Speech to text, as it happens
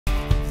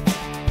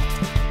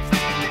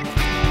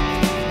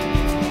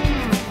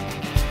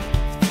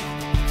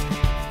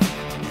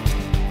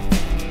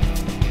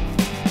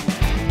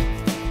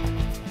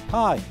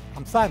Hi,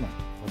 I'm Simon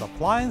with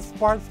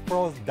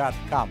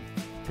AppliancePartsPros.com.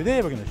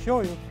 Today we're going to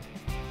show you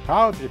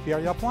how to repair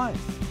your appliance.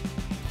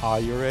 Are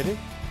you ready?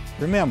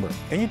 Remember,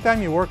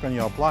 anytime you work on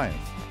your appliance,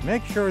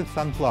 make sure it's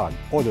unplugged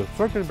or the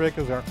circuit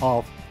breakers are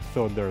off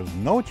so there's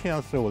no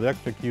chance of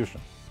electrocution.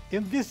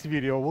 In this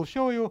video, we'll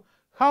show you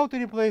how to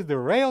replace the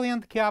rail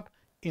end cap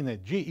in a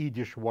GE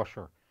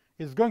dishwasher.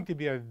 It's going to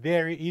be a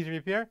very easy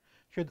repair.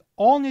 Should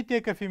only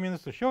take a few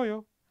minutes to show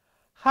you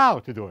how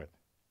to do it.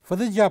 For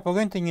this job, we're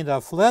going to need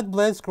a flat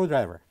blade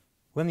screwdriver.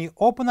 When you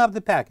open up the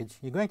package,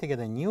 you're going to get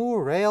a new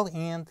rail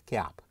end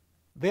cap.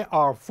 There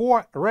are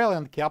 4 rail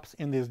end caps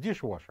in this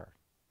dishwasher.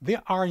 They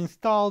are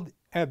installed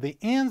at the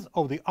ends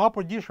of the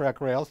upper dish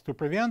rack rails to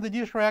prevent the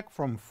dish rack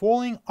from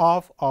falling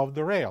off of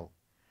the rail.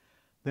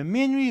 The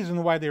main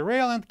reason why the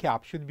rail end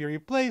cap should be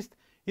replaced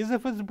is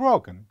if it's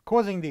broken,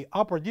 causing the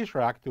upper dish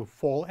rack to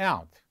fall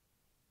out.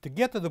 To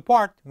get to the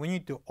part, we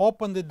need to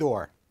open the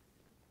door.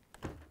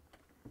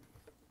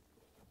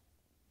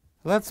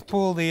 Let's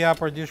pull the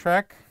upper dish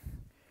rack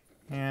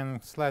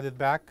and slide it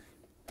back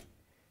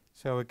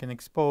so we can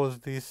expose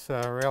this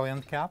rail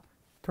end cap.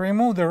 To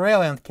remove the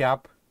rail end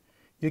cap,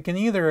 you can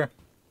either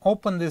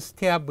open this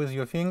tab with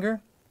your finger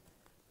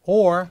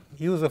or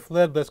use a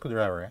flat blade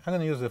screwdriver. I'm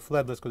going to use a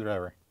flat blade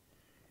screwdriver.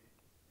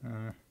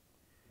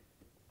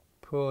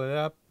 Pull it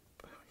up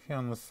here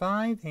on the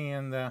side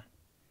and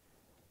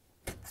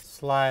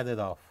slide it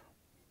off.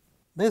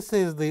 This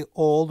is the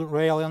old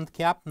rail end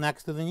cap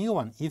next to the new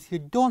one. If you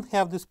don't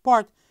have this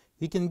part,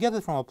 you can get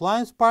it from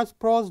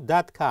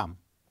AppliancePartsPros.com.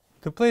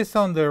 To place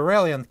on the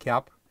rail end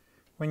cap,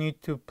 we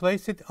need to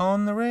place it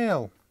on the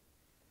rail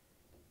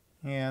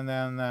and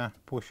then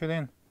push it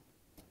in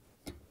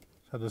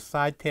so the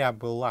side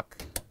tab will lock.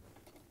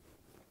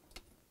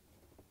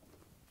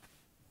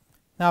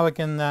 Now we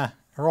can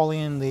roll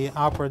in the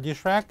upper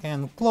dish rack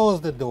and close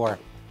the door.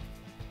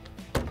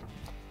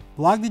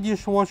 Plug the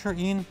dishwasher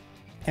in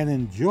and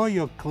enjoy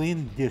your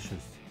clean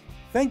dishes.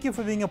 Thank you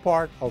for being a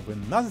part of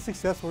another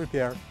successful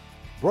repair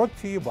brought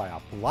to you by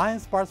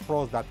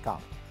AppliancePartsPros.com.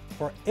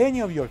 For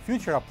any of your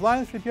future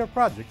appliance repair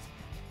projects,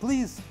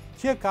 please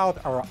check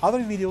out our other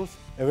videos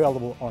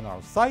available on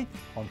our site,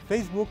 on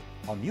Facebook,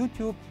 on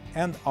YouTube,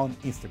 and on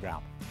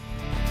Instagram.